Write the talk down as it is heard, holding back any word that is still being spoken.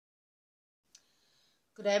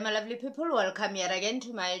Good day, my lovely people. Welcome yet again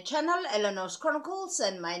to my channel, Eleanor's Chronicles,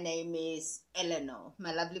 and my name is Eleanor.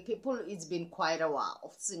 My lovely people, it's been quite a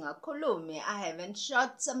while. I haven't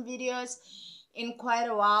shot some videos in quite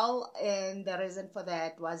a while, and the reason for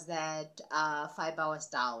that was that fiber was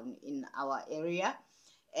down in our area,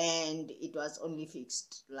 and it was only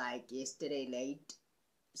fixed like yesterday late.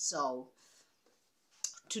 So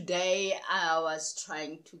today I was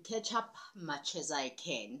trying to catch up much as I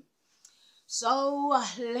can. So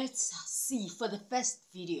let's see for the first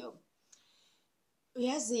video.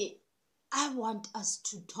 I want us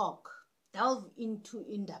to delve into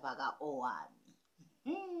Indabaga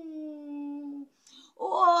Owamie.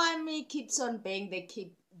 Owamie keeps on being the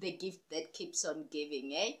gift that keeps on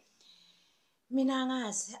giving, eh?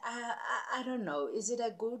 Minangas, I don't know, is it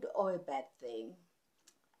a good or a bad thing?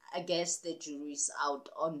 I guess the jury's out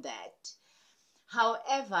on that.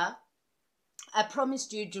 However, I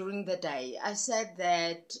promised you during the day, I said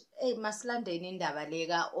that, hey, masilandeni indaba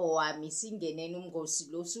leka Owamie singeneni umngosi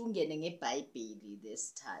lo sungene ngeBhayibheli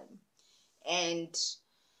this time. And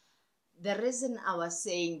the reason I was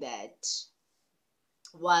saying that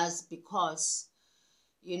was because,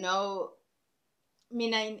 you know,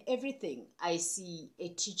 Mina, in everything, I see a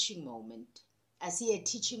teaching moment. I see a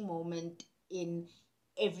teaching moment in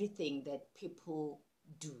everything that people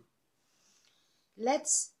do.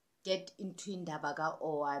 Let's get into Indabaga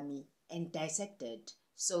Owamie and dissect it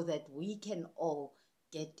so that we can all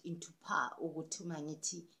get into par ukuthi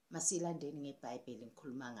mangithi masilandeni ngeBhayibheli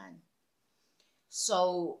ngikhuluma ngani.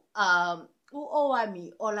 So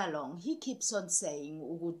Owamie all along he keeps on saying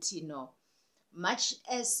ukuthi no, much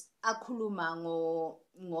as akhuluma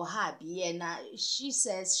ngohabi yena, she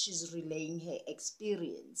says she's relaying her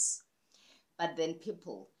experience, but then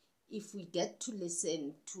people, if we get to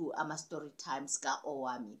listen to our story times ka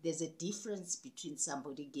Owamie, there's a difference between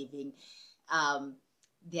somebody giving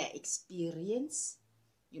their experience,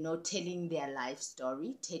 you know, telling their life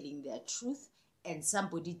story, telling their truth, and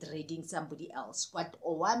somebody dragging somebody else. What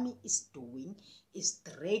Owamie is doing is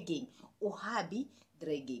dragging uhabi,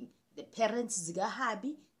 dragging the parents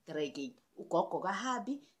gahabi, dragging ugogo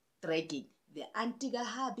gahabi, dragging the auntie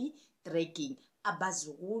gahabi, dragging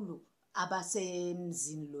abazukulu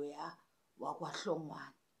abasemzini loya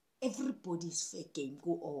wakwaHlongwane. Everybody's fair game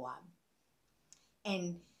go Owamie.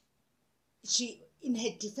 And she, in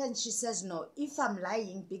her defense, she says, no, if I'm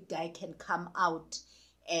lying, big guy can come out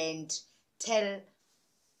and tell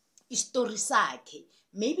story sakhe.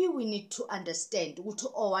 Maybe we need to understand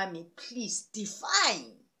ukuthi Owamie, please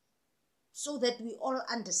define so that we all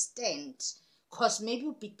understand, because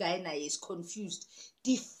maybe big guy na is confused.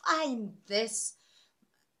 Define this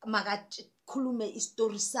khulume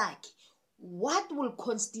istori sakhe. What will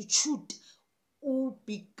constitute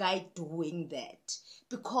big guy doing that?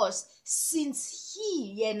 Because since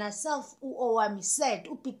he yena self Owamie said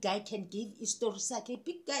big guy can give istori sakhe,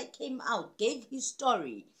 big guy came out, gave his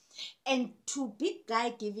story, and to big guy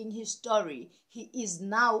giving his story, he is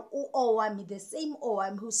now Owamie, the same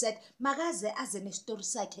Owamie who said magaze aze nestori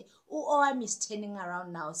sakhe. Owamie is turning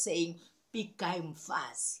around now saying big guy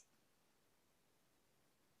mfazi.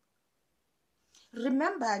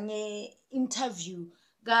 Remember nge interview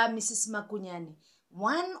ga Mrs. Makunyane,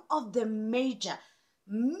 one of the major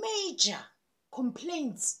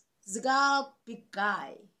complaints zika big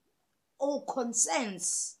guy, or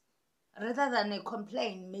concerns, rather than a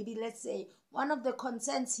complaint, maybe let's say one of the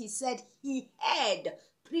concerns he said he had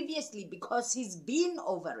previously, because he's been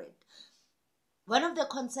over it. One of the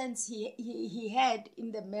concerns he had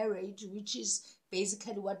in the marriage, which is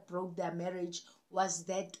basically what broke their marriage, was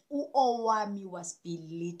that Owamie was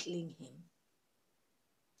belittling him.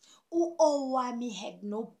 Owamie had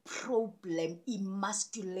no problem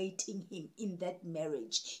emasculating him in that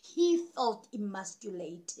marriage. He felt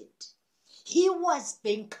emasculated. He was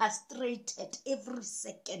being castrated every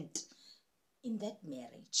second in that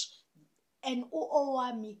marriage. And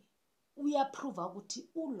Owamie, we approve ukuthi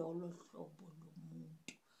ulolo hlobo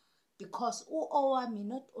lomuntu, because Owamie,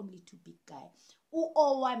 not only to big guy,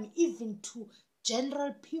 Owamie even to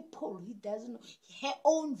general people, he doesn't know, her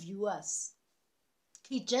own viewers,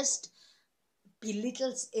 he just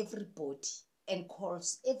belittles everybody and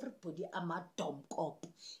calls everybody amadomkop,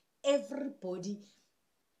 everybody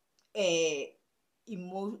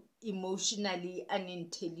emotionally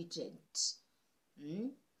unintelligent.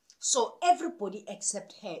 So everybody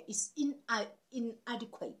except her is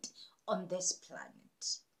inadequate on this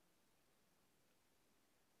planet.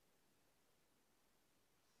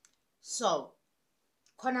 So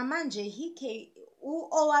khona manje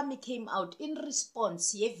Owamie came out in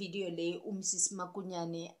response ye video le Mrs.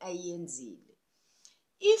 Makunyane ayenzile.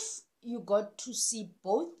 If you got to see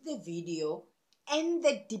both the video and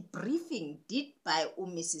the debriefing did by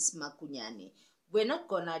Mrs. Makunyane. We're not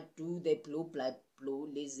gonna do the blue blood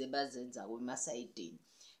blue lezebazenza wemasayidini.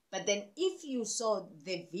 But then if you saw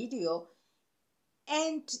the video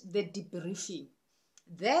and the debriefing,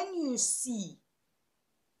 then you see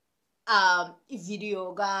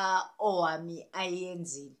video ga Owamie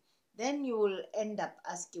ayenzile, then you will end up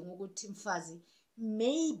asking ukuthi mfazi,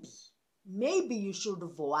 maybe you should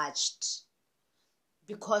have watched,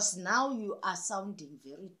 because now you are sounding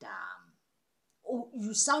very dumb.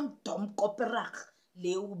 You sound dumb koperak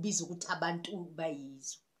le ubiza ukuthi abantu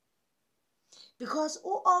bayizwe. Because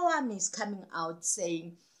Owamie is coming out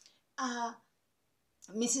saying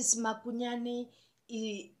Mrs. Makunyane,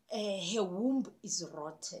 her womb is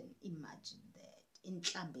rotten. Imagine that.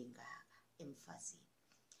 Inhlambe ngaka emfazini.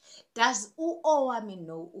 Does Owamie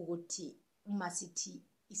know ukuthi uma sithi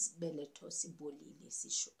isibeletho sibolile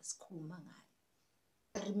sisho sikhuluma ngani?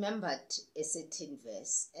 I remembered a certain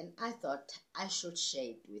verse and I thought I should share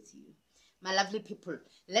it with you. My lovely people,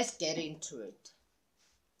 let's get into it.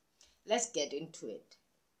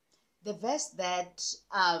 The verse that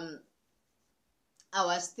I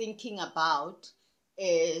was thinking about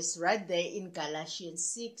is right there in Galatians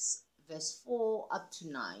 6 verse 4 up to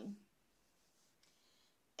 9.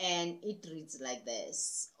 And it reads like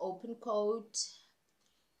this, open quote,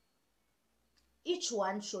 each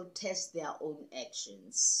one should test their own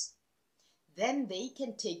actions. Then they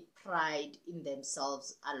can take pride in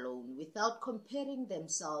themselves alone without comparing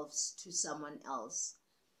themselves to someone else.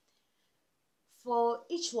 For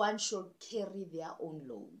each one should carry their own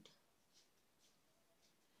load.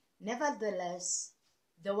 Nevertheless,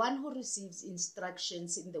 the one who receives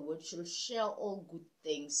instructions in the word shall share all good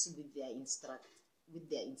things with their instructor.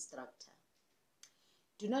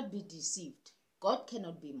 Do not be deceived. God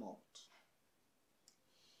cannot be mocked.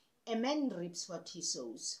 A man reaps what he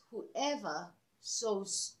sows. Whoever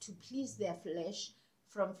sows to please their flesh,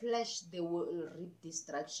 from flesh they will reap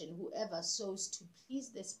destruction. Whoever sows to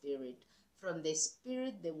please the Spirit, from the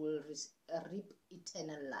Spirit they will reap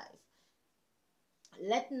eternal life.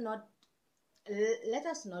 Let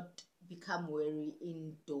us not become weary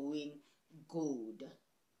in doing good.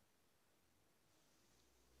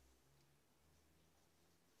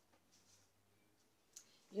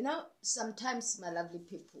 You know, sometimes, my lovely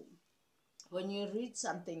people, when you read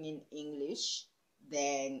something in English,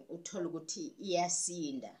 then uthola ukuthi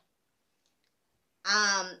iyasinda.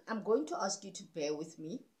 I'm going to ask you to bear with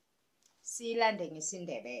me. Silande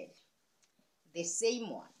ngesindebele. The same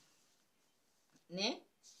one. Ne?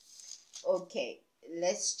 Okay,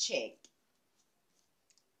 let's check.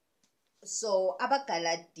 So,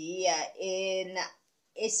 abaGalatia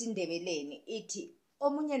esindebeleni ithi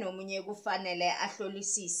omunye nomunye kufanele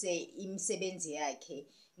ahlolisise imisebenzi yakhe,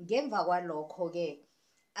 ngemva kwalokho ke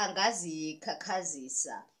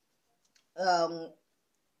angazikhakhazisa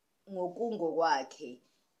ngokungokwakhe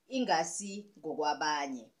ingasi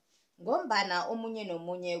ngokwabanye, ngombana omunye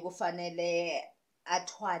nomunye kufanele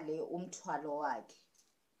athwale umthwalo wakhe.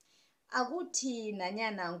 Akuthi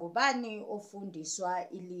nanyana ngubani ofundiswa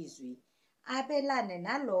ilizwi, abelane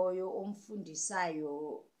naloyo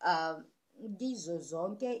omfundisayo kizo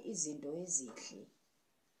zonke izinto ezihle.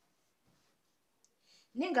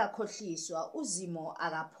 Ningakhohliswa, uzimo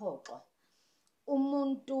akaphoxwa.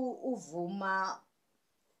 Umuntu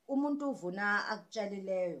uvuna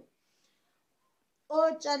akutshalileyo.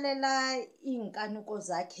 Otshalela inkanuko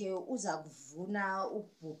zakhe uza kuvuna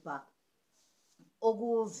ukubhubha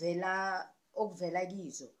okuvela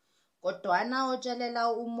kizo. Kodwana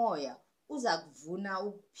otshalela umoya uza kuvuna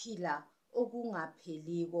ukuphila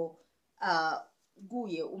okungapheliko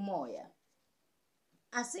kuye umoya.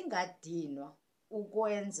 Asingadinwa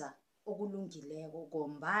ukwenza okulungileko,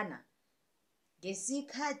 ngombana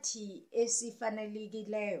ngesikhathi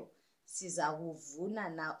esifanelekileyo siza kuvuna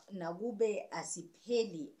nakube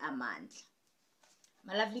asipheli amandla.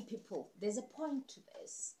 My lovely people, there's a point to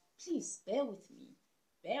this. Please bear with me.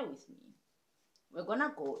 We're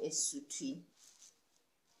gonna go eSuthwini.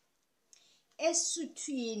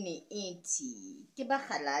 eSuthwini ithi ke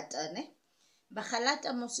Bagalata ne.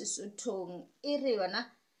 Bagalata mo Sesothong e re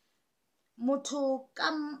yona motho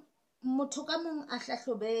ka mong a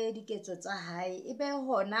hlahlobe diketso tsa hae, ebe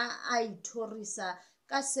hona a ithorisa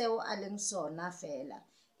ka seo a leng sona fela,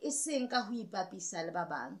 e seng ka ho ipapisa le ba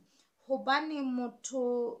bang. Hobane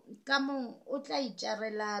motho ka mong o tla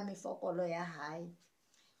itjarela mefokolo ya hae.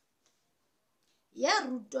 Ya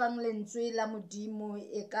rutwang lentswe la Modimo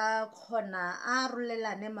e ka kgona a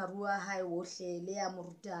arolelane maru a hae ohle le ya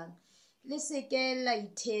morutang. Le seke la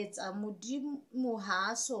ithetsa, Modimo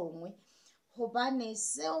ha a songwe. hobane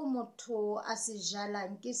seo motho a se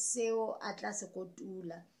jalang ke seo a tla se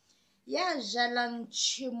kotula. Ya jalang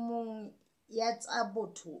tshimong ya tsa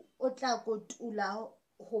botho o tla kotula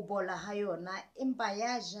ho bola ha yona, empa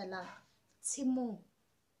ya jalang tshimong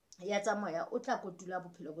ya tsa moya o tla kotula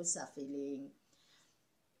bophelo bo sa feleng.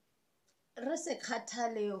 Re se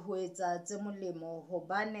kgathale ho etsa tse molemo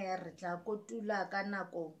hobane re tla kotula ka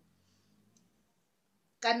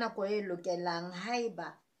nako e lokelang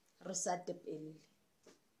haeba re sa tepelle.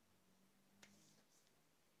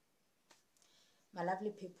 My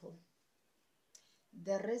lovely people,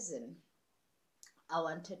 the reason I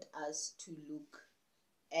wanted us to look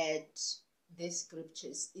at these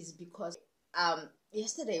scriptures is because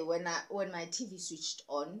yesterday when my TV switched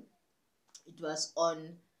on, it was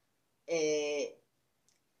on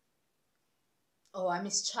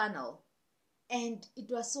Owamie's channel, and it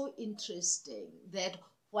was so interesting that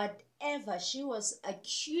whatever she was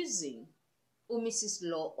accusing Mrs.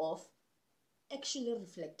 Law of actually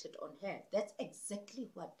reflected on her. That's exactly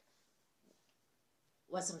what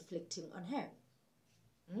was reflecting on her.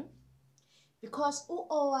 Because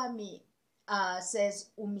Owamie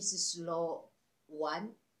says Mrs. Law,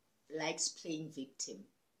 one, likes playing victim,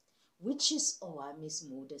 which is Owamie's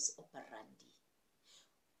modus operandi.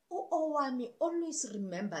 Owamie always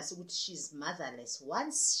remembers that she's motherless.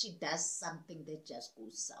 Once she does something that just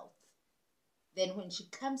goes south, then when she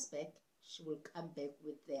comes back, she will come back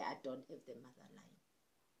with I don't have the mother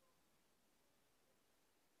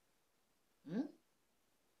line.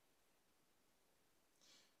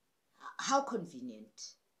 How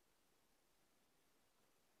convenient.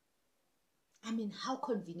 I mean, how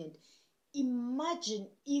convenient. Imagine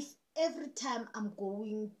if every time I'm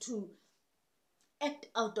going to act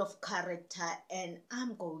out of character and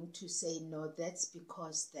I'm going to say, no, that's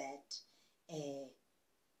because that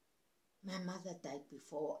my mother died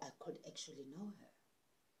before I could actually know her.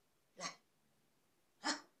 Like,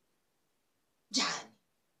 huh? Jan.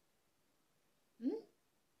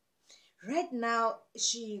 Right now,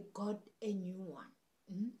 she got a new one.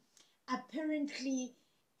 Apparently,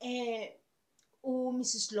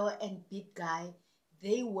 Mrs. Law and Big Guy,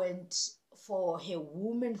 they went for her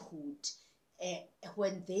womanhood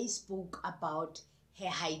when they spoke about her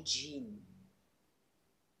hygiene.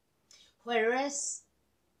 Whereas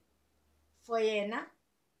for Yena,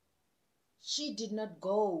 she did not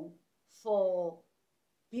go for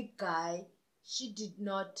Big Guy. She did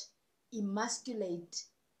not emasculate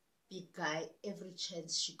Big Guy every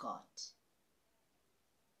chance she got.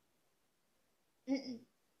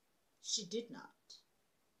 She did not.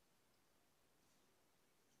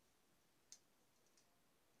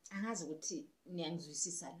 Angazi ukuthi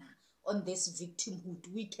niyangizwisisa na on this victimhood.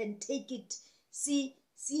 We can take it,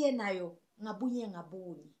 siye nayo ngabunye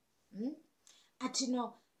ngabunye. Athi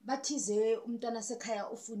no bathize umntwana sekhaya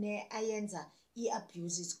ufune ayenza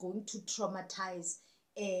i-abuse is going to traumatize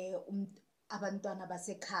abantwana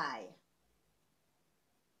basekhaya.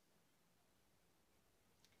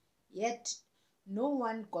 Yet no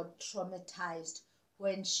one got traumatized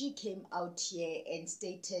when she came out here and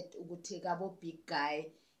stated ukuthi gabo Big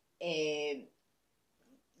Guy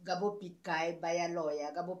baya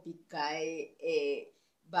lawyer, gabo Big Guy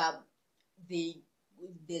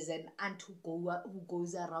there's an aunt who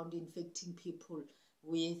goes around infecting people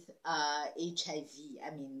with HIV.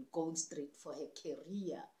 I mean, going straight for her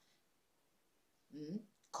career.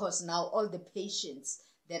 Because now all the patients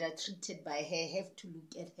that are treated by her have to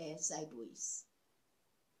look at her sideways.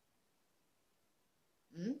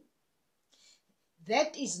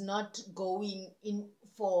 That is not going in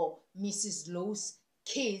for Mrs. Low's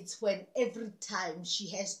kids when every time she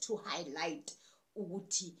has to highlight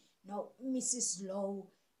ukuthi no, Mrs. Low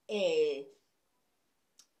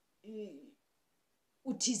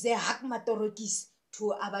uthize hakmatorokis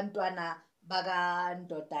to abantwana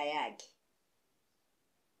bakandoda yakhe.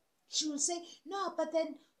 She will say, no, but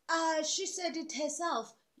then she said it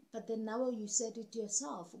herself. But then now you said it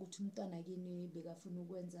yourself.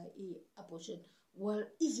 Abortion. Well,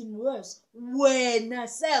 even worse, when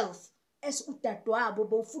herself as utatwabo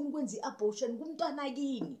bofuna ukwenza abortion kumntwana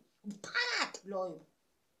kini. Phakathi loyo.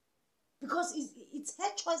 Because it's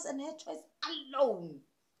her choice and her choice alone.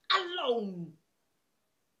 Alone.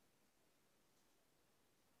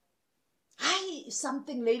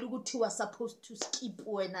 Something leyo ukuthi was supposed to skip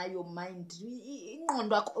when your mind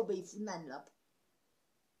ingqondo yakho beyifunani lapho.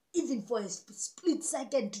 Even for a split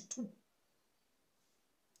second to two.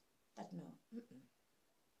 But no.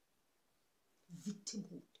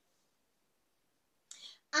 Victimhood.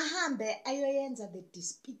 Ahambe ayoyenza the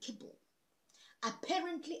despicable.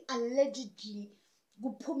 Apparently, allegedly,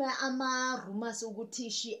 kuphume rumors ukuthi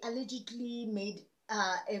she allegedly made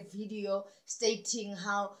a video stating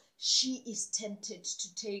how she is tempted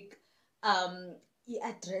to take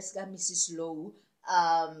i-address Mrs. Lowe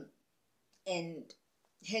and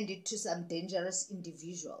hand it to some dangerous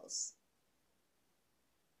individuals.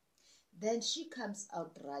 Then she comes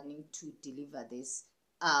out running to deliver this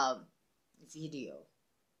video,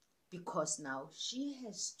 because now she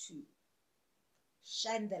has to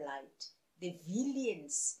shine the light. The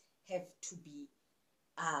villains have to be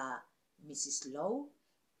Mrs. Lowe.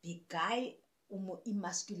 The guy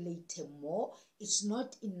emasculate him more. It's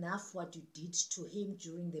not enough what you did to him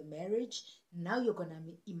during the marriage. Now you're gonna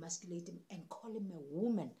emasculate him and call him a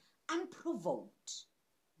woman unprovoked.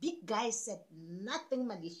 Big guy said nothing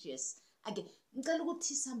malicious. Again,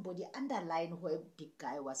 somebody underline where big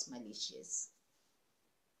guy was malicious.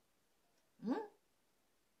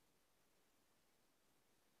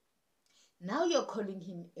 Now you're calling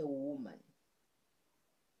him a woman.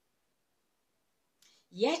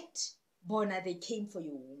 Yet, Bona, they came for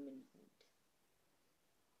your womanhood.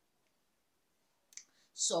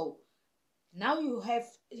 So, now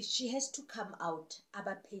she has to come out,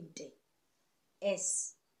 abapente,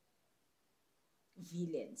 as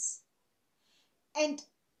villains. And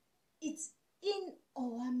it's in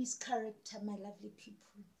Owamie's character, my lovely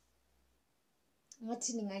people. It's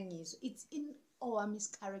in Owamie's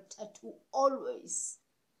character to always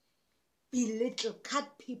belittle,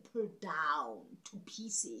 cut people down to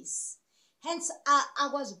pieces. Hence, I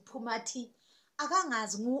was pumati.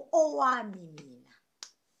 Akangazi ngu Owamie mina.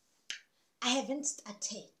 I haven't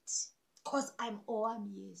started, cause I'm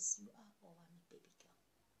Owamie. Yes, you are Owamie, baby girl.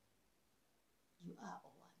 You are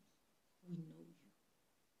Owamie. We know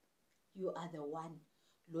you. You are the one.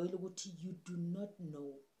 Loyalty. You do not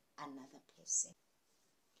know another person.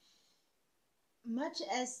 Much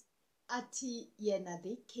as Ati Yena,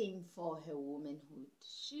 they came for her womanhood,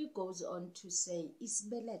 she goes on to say,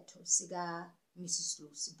 Isbeletho siga Mrs.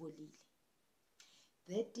 Lusibolile.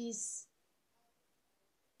 That is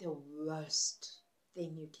the worst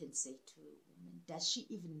thing you can say to a woman. Does she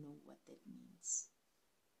even know what that means?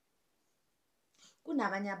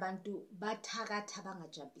 Kunabanye abantu bathakatha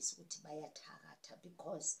bangajabulisi ukuthi bayathakatha,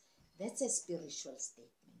 because that's a spiritual statement.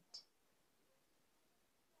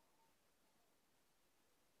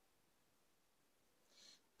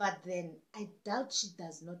 But then I doubt she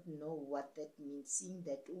does not know what that means, seeing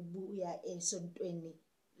that ubuya esontweni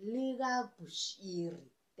lika Bushiri,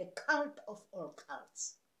 the cult of all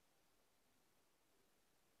cults.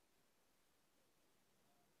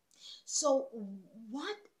 So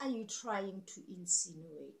what are you trying to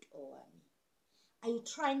insinuate, Owamie? Are you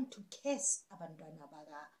trying to curse abantwana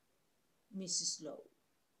baka Mrs. Lowe?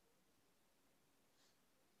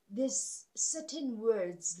 There's certain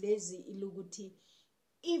words lezi iluguti,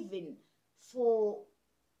 even for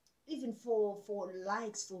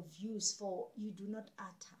likes, for views, for you do not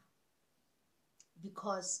utter,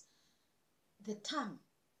 because the tongue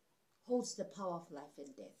holds the power of life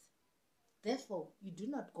and death. Therefore, you do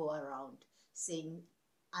not go around saying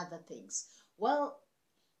other things. Well,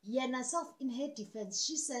 Yena self, in her defense,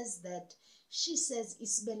 she says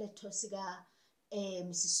Isbeletho siga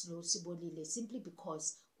Mrs. Lowe sibolile, simply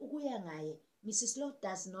because ukuya ngaye, Mrs. Lowe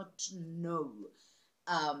does not know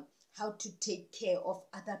how to take care of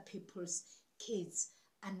other people's kids,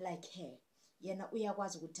 unlike her. Yena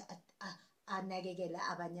uyakwazi ukuthi anakekela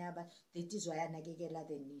abanye abantu, that is why anakekela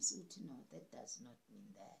the niece. No, that does not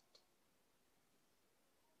mean that.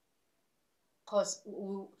 Because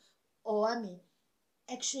Owamie,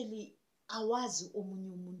 actually, awazi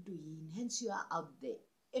omunye umuntu yini. Hence, you are out there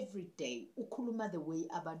every day. Ukhuluma the way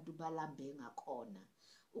abantu balambe ngakhona.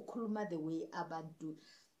 Ukhuluma the way abantu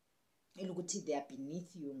elukuthi they are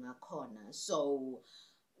beneath you ngakhona. So,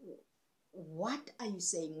 what are you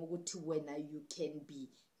saying ukuthi when you can be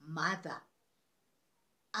mother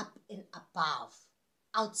up and above,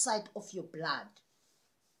 outside of your blood?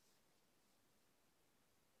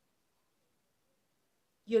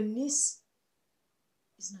 Your niece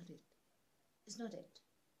is not it. It's not it.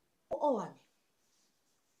 Owamie,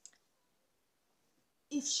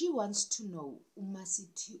 if she wants to know,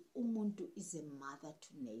 umasithi umuntu is a mother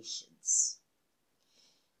to nations,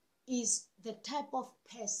 is the type of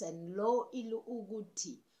person lo ilu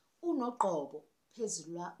uguti unoqobo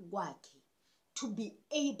phezulu kwakhe to be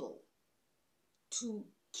able to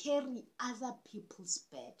carry other people's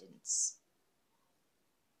burdens.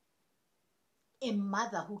 A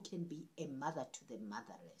mother who can be a mother to the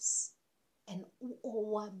motherless. And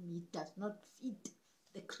Owamie does not fit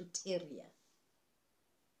the criteria.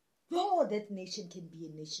 No, that nation can be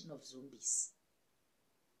a nation of zombies.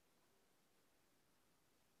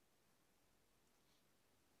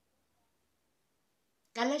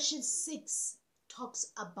 Galatians 6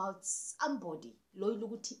 talks about somebody loyo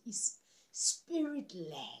ukuthi is spirit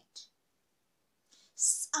led,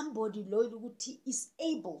 somebody loyo ukuthi is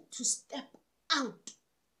able to step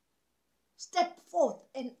forth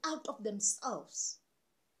and out of themselves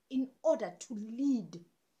in order to lead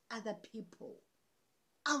other people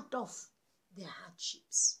out of their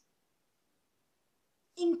hardships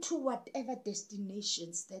into whatever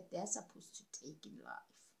destinations that they're supposed to take in life.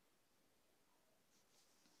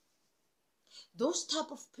 Those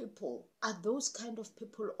type of people are those kind of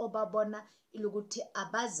people obabona iluguti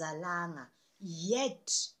abazalanga,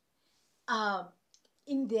 yet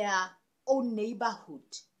in their own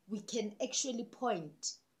neighborhood we can actually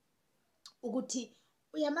point ukuthi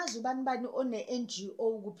uyamazi ubani bani one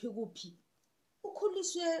NGO kuphi kuphi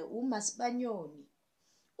ukhuliswe uMasibanyoni,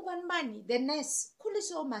 ubani bani the nurse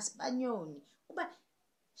ukhuliswe uMasibanyoni,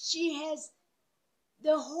 she has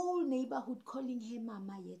the whole neighborhood calling her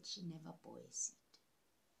mama, yet she never bore a seed.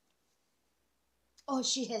 Or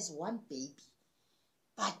she has one baby,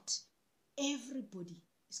 but everybody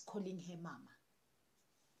is calling her mama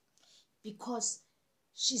because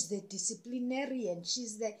she's the disciplinarian,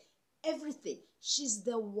 she's the everything. She's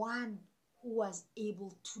the one who was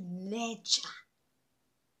able to nurture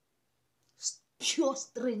pure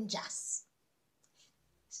strangers,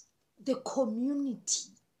 the community,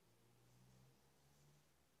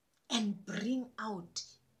 and bring out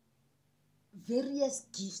various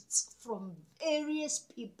gifts from various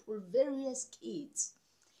people, various kids,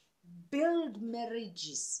 build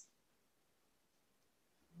marriages.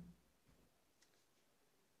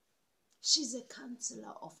 She's a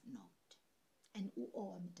counselor of note, and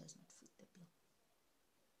Owamie does not fit the bill.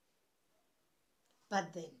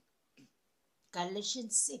 But then,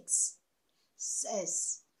 Galatians 6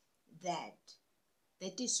 says that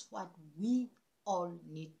is what we all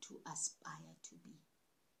need to aspire to be.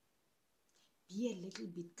 Be a little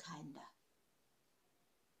bit kinder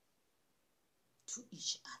to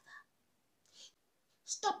each other.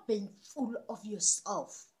 Stop being full of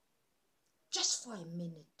yourself just for a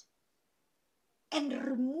minute and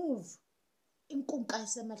remove inkunka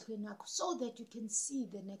esemehlweni akho so that you can see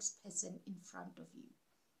the next person in front of you.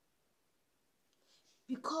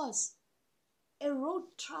 Because a road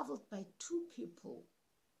traveled by two people,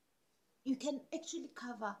 you can actually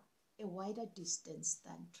cover a wider distance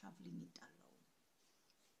than traveling it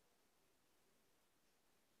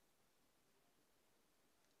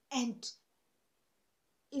alone. And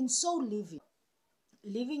in so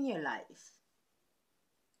living your life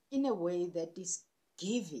in a way that is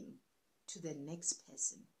giving to the next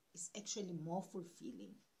person is actually more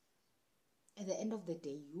fulfilling. At the end of the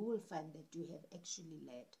day, you will find that you have actually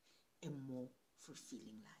led a more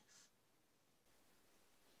fulfilling life.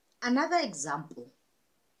 Another example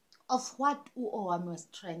of what Owamie was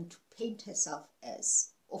trying to paint herself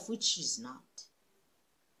as, of which she's not.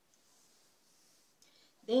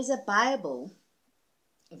 There's a Bible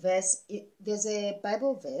verse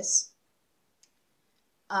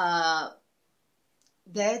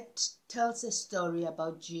that tells a story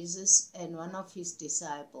about Jesus and one of his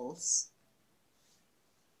disciples.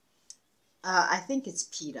 I think it's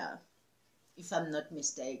Peter, if I'm not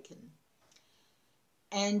mistaken.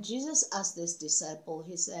 And Jesus asked this disciple,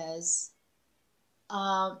 he says,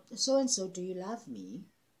 so-and-so, do you love me?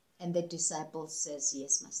 And the disciple says,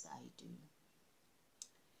 yes, Master, I do.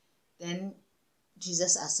 Then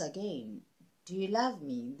Jesus asks again, do you love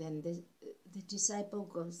me? Then the disciple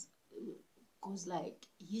goes like,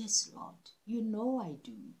 yes, Lord, you know I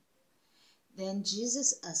do. Then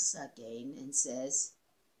Jesus asks again and says,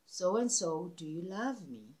 so-and-so, do you love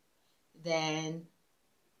me? Then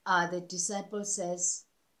the disciple says,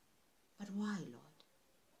 but why, Lord?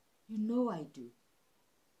 You know I do.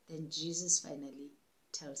 Then Jesus finally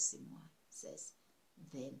tells him why. Says,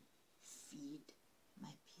 then feed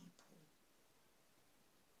my people.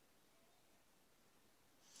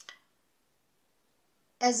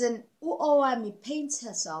 As an Owamie paints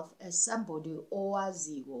herself as somebody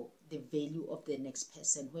owaziwo the value of the next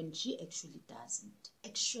person when she actually doesn't.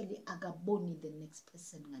 Actually, agaboni the next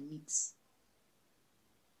person nganix.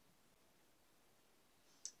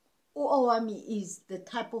 Owamie is the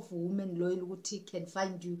type of woman loyal ukuthi can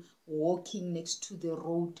find you walking next to the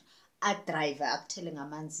road, a driver akuthele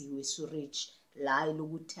ngamanzi wesurage la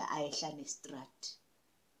lokuthi ayehla nestraat.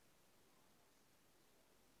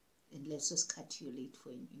 And let's just cut you late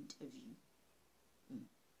for an interview.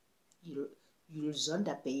 You'll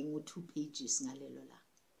zonda paying with 2 pages ngalelo la.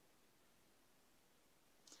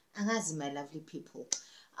 Angazi, my lovely people.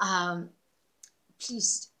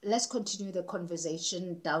 Please, let's continue the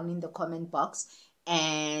conversation down in the comment box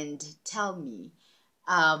and tell me,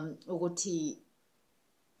 ukuthi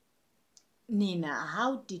Nina,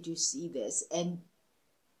 how did you see this? And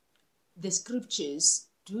the scriptures,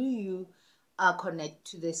 do you connect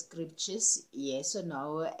to the scriptures, yes or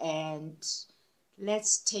no? And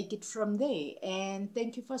let's take it from there. And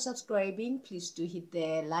thank you for subscribing. Please do hit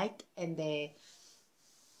the like and the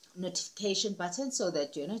notification button so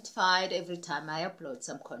that you're notified every time I upload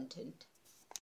some content.